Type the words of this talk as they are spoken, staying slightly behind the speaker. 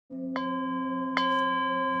Hello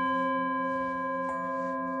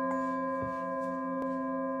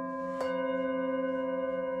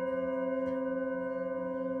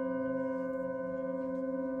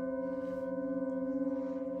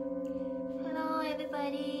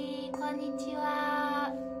everybody, こんにち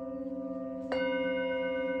は。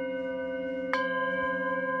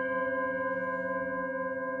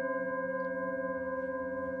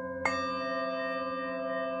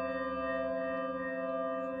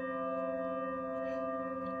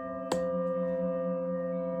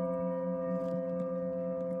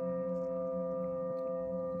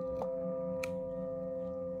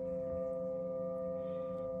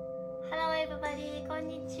Hello everybody, こん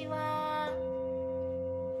にちは。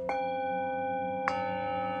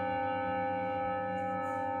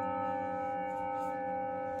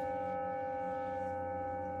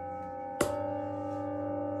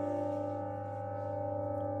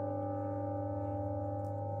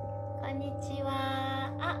こんにち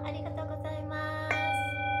は。ありがとうございます。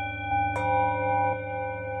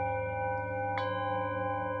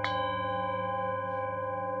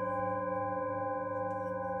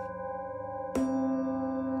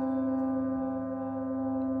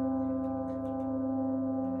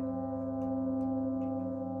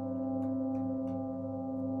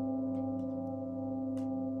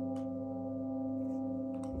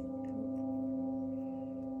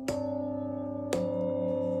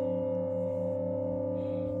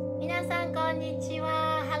皆さんこんにち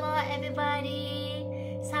は。Hello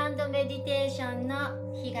everybody。サウンドメディテーション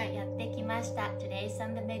の日がやってきました。Today's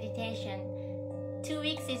Sound Meditation. 2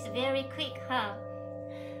 weeks is very quick, huh?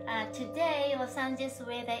 Today, Los Angeles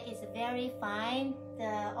weather is very fine.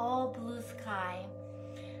 The all blue sky.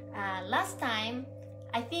 Last time,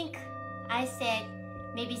 I think I said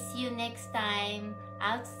maybe see you next time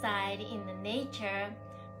outside in the nature,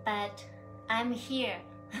 but I'm here,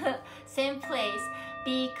 same place,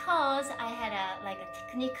 because I had a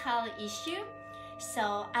technical issue.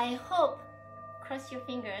 So I hope, cross your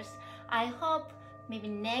fingers, I hope maybe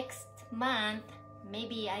next month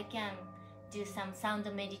maybe I can do some sound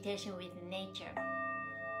meditation with nature.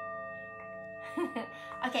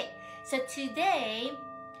 Okay, so today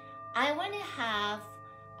I want to have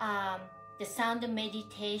the sound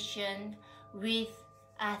meditation with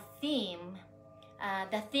a theme.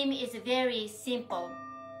 The theme is very simple.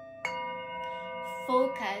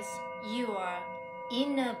 Focus your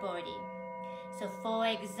inner body. So for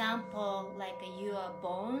example, like your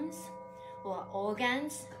bones or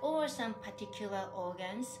organs or some particular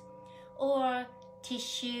organs or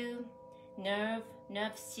tissue, nerve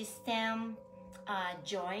system,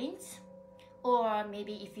 joints, or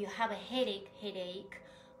maybe if you have a headache,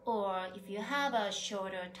 or if you have a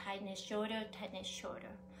shoulder tightness,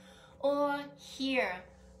 or here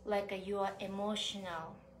like your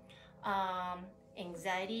emotional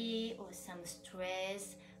anxiety or some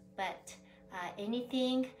stress, but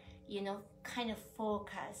anything, kind of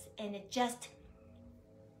focus and just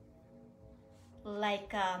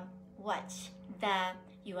like watch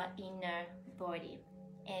your inner body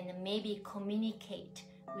and maybe communicate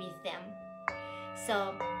with them.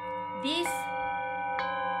 So this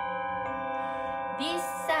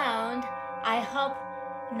sound, I hope,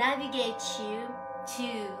 navigate you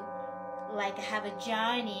to like have a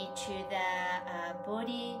journey to the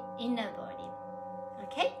body, inner body.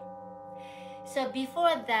 Okay? So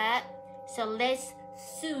before that, so let's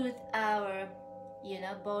soothe our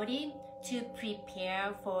body to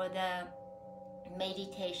prepare for the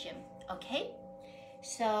meditation. Okay?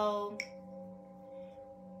 So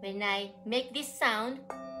when I make this sound,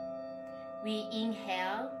 we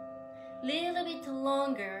inhale a little bit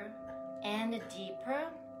longer and deeper,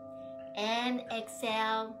 and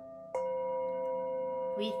exhale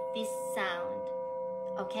with this sound.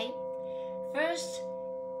 Okay? First,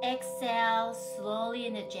 exhale slowly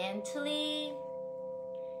and gently,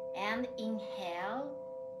 and inhale.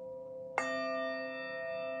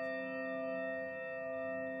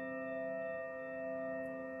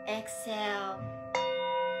 Exhale.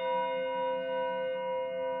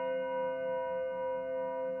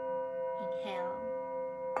 Inhale.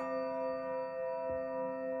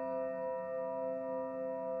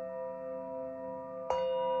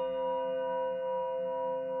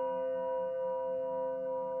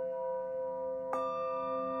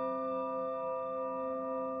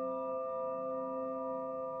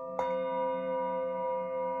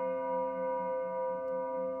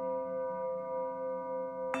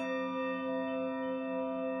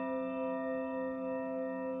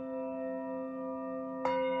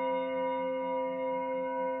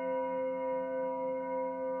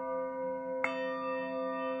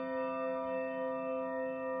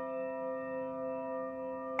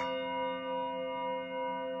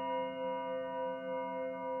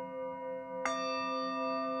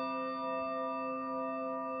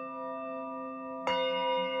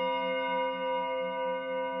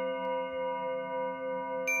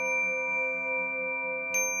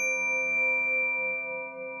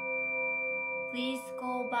 please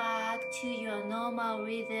go back to your normal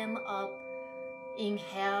rhythm of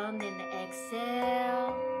inhale and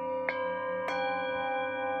exhale.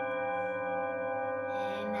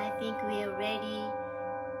 And I think we are ready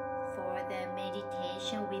for the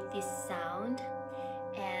meditation with this sound.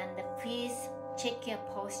 And please check your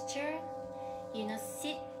posture.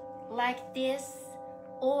 Sit like this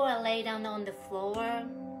or lay down on the floor.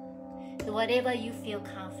 Whatever you feel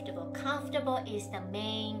comfortable. Comfortable is the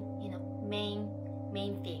main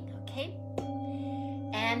thing, okay?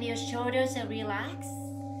 And your shoulders are relaxed.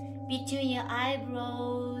 Between your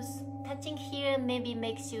eyebrows, touching here maybe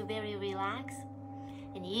makes you very relaxed.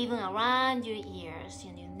 And even around your ears,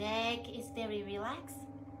 your neck is very relaxed.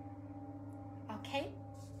 Okay?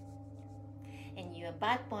 And your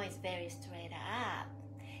backbone is very straight up.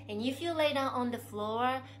 And if you lay down on the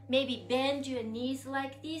floor, maybe bend your knees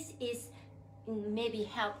like this is maybe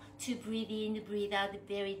help to breathe in, breathe out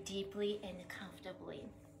very deeply and comfortably.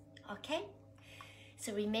 Okay?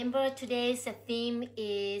 So remember today's theme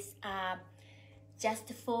is just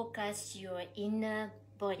focus your inner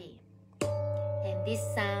body. And this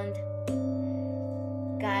sound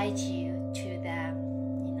guides you to the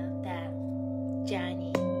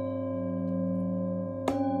journey.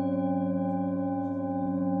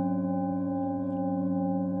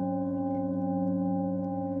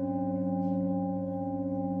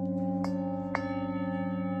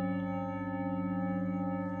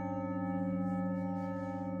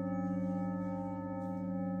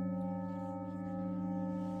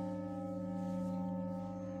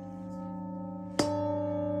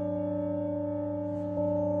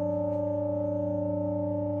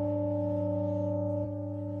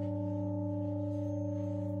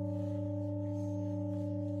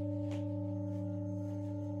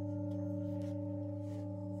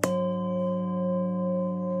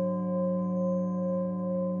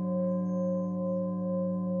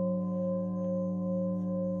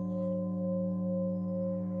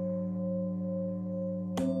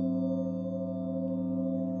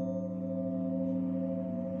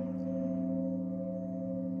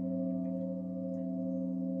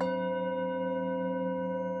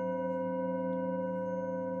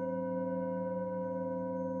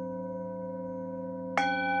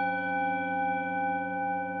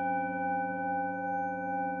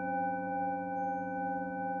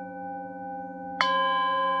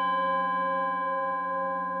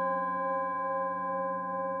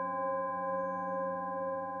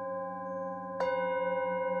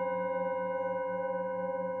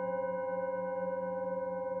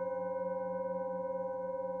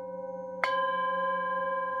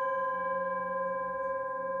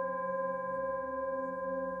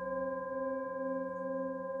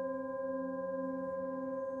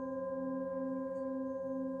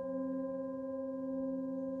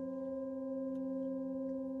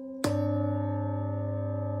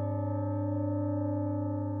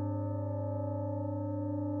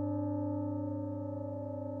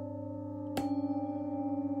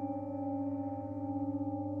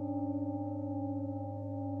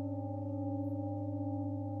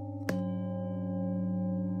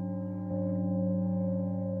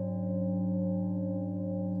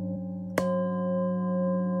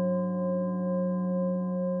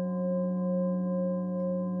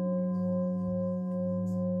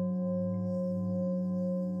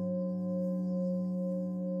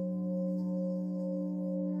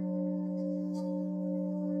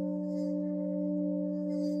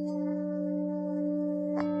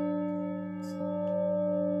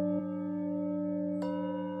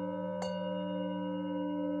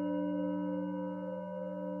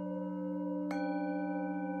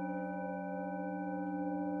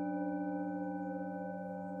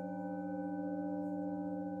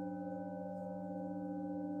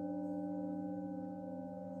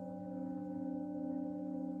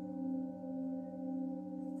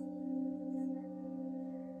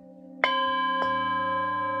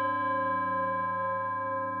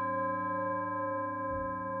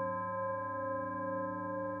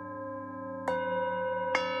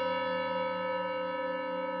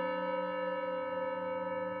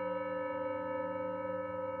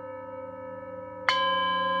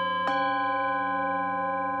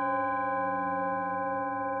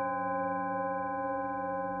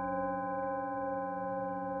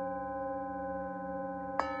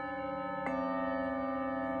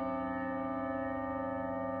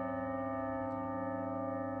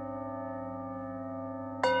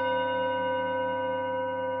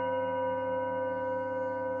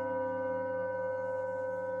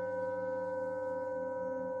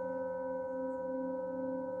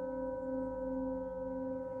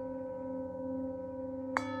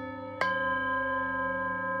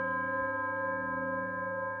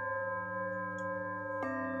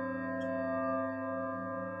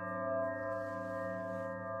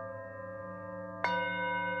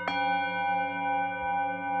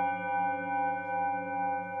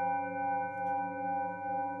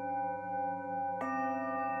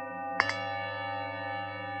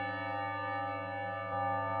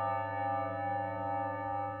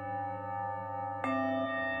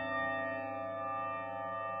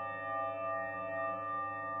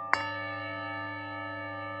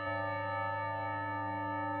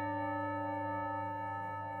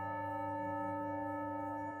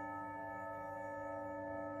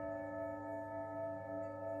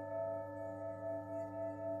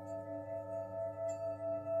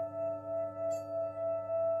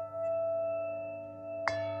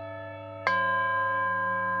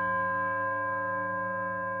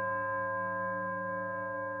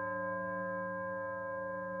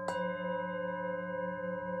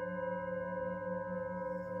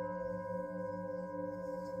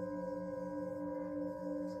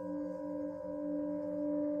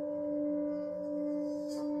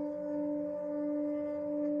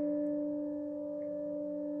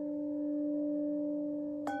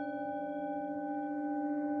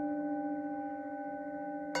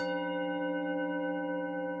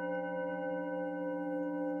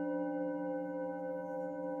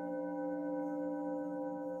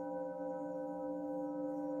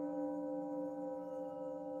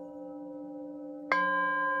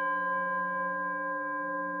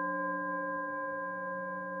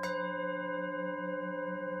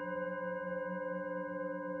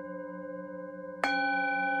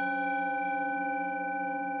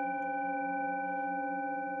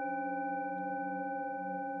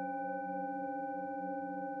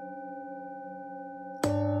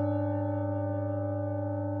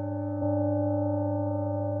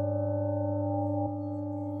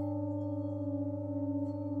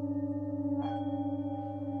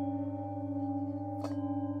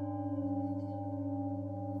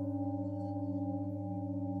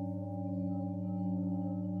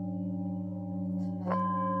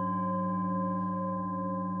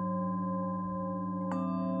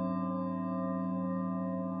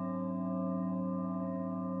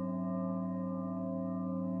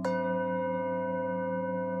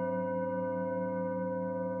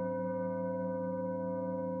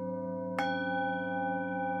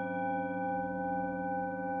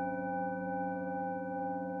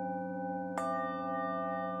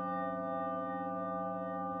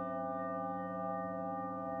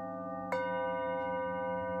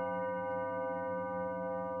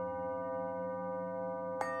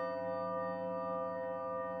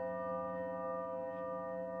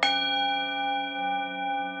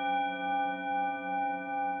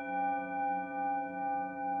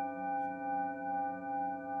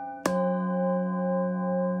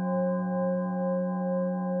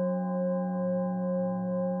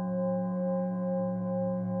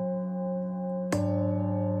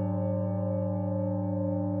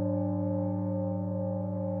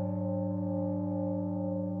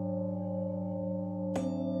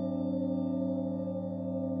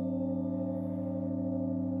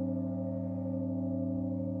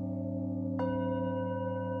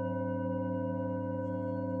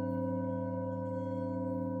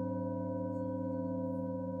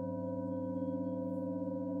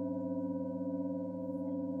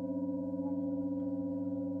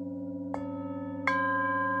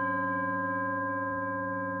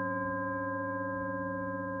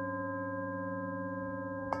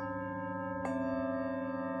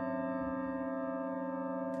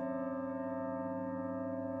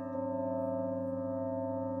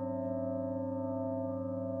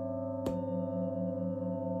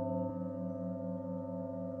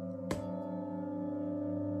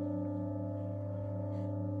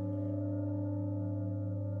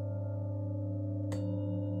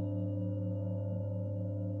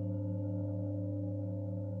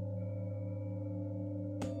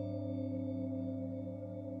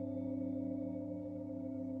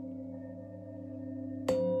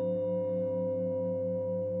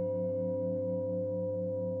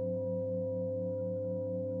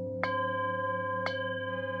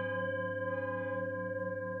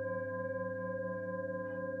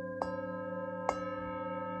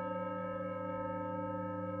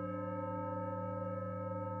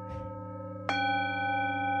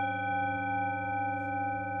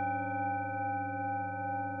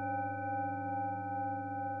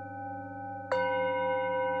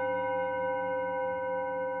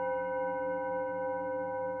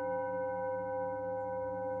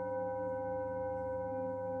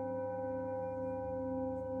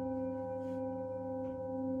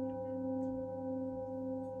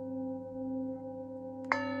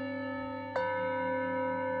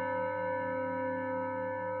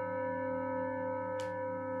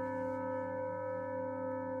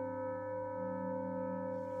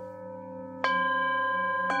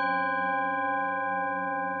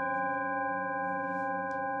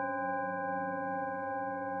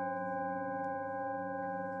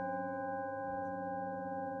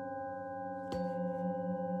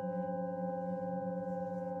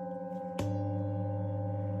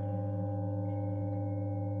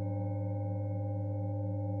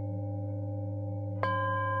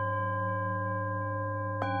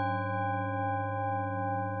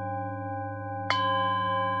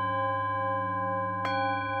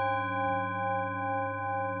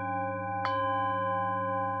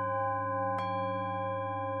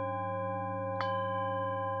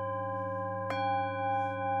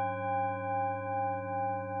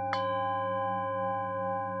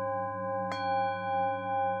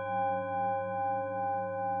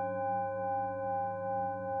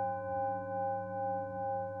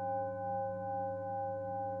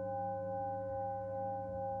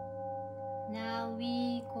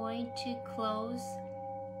 we going to close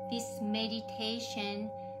this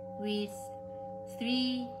meditation with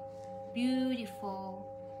 3 beautiful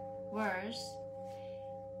words.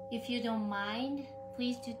 If you don't mind,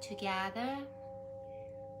 please do together.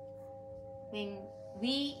 When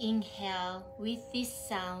we inhale with this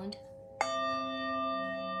sound,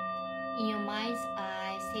 in your mind's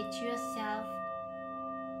eye, say to yourself,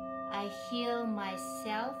 I heal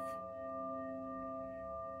myself.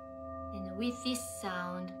 And with this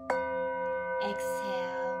sound,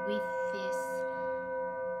 exhale with this.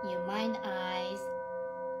 In your mind eyes,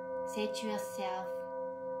 say to yourself,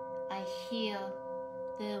 I heal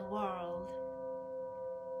the world.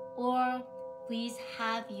 Or please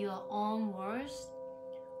have your own words,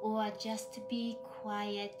 or just be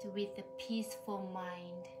quiet with a peaceful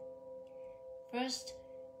mind. First,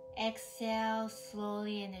 exhale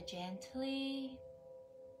slowly and gently.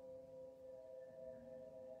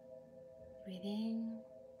 Breathe in.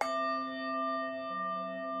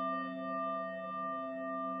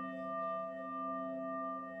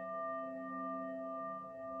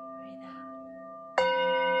 Breathe out.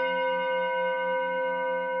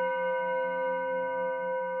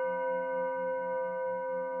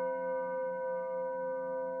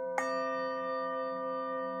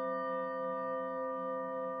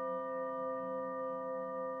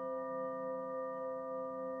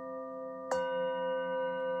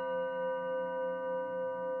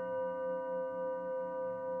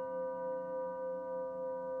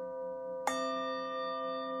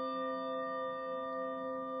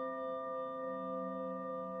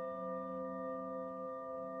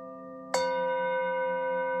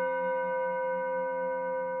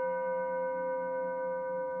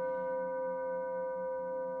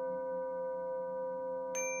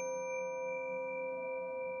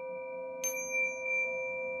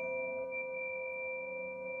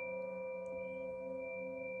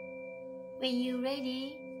 When you're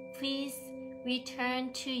ready, please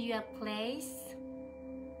return to your place.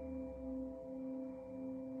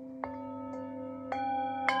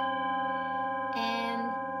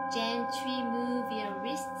 And gently move your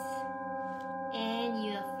wrists and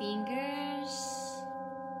your fingers.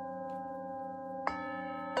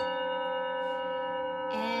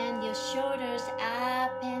 And your shoulders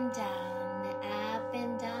up and down, up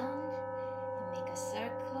and down. And make a circle.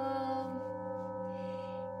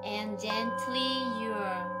 And gently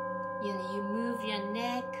you move your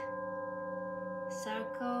neck,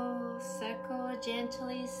 circle, circle,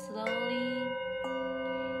 gently, slowly,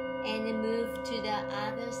 and move to the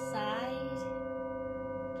other side.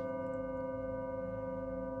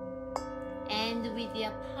 And with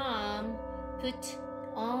your palm, put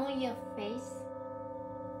on your face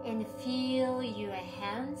and feel your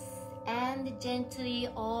hands, and gently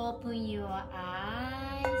open your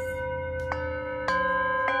eyes.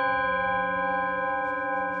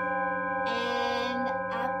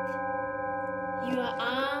 Your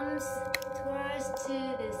arms towards to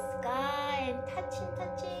the sky and touching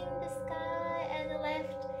the sky, and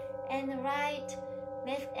left and right,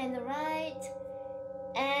 left and right.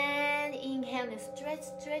 And inhale and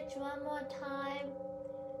stretch one more time.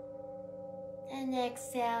 And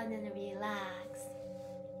exhale and relax.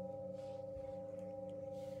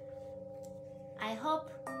 I hope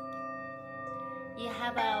you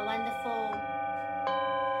have a wonderful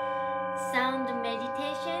sound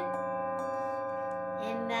meditation.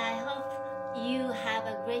 And I hope you have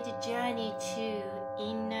a great journey to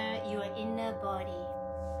your inner body.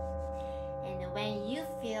 And when you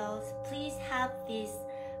feel, please have this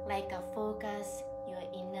like a focus your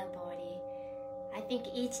inner body. I think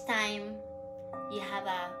each time you have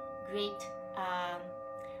a great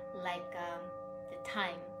the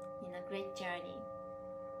time in a great journey.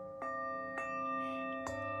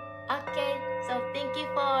 Okay, so thank you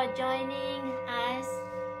for joining us.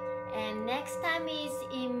 And next time is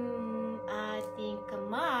in, I think,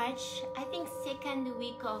 March. I think second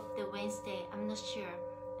week of the Wednesday. I'm not sure.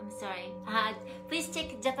 I'm sorry. Please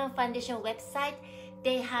check Japan Foundation website.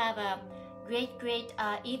 They have a great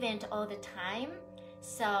event all the time.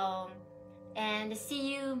 So, and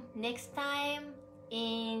see you next time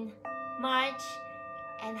in March.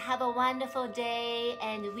 And have a wonderful day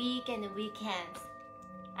and week and weekends.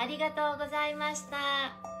 ありがとうございました。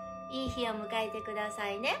いい日を迎えてくださ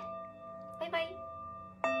いね。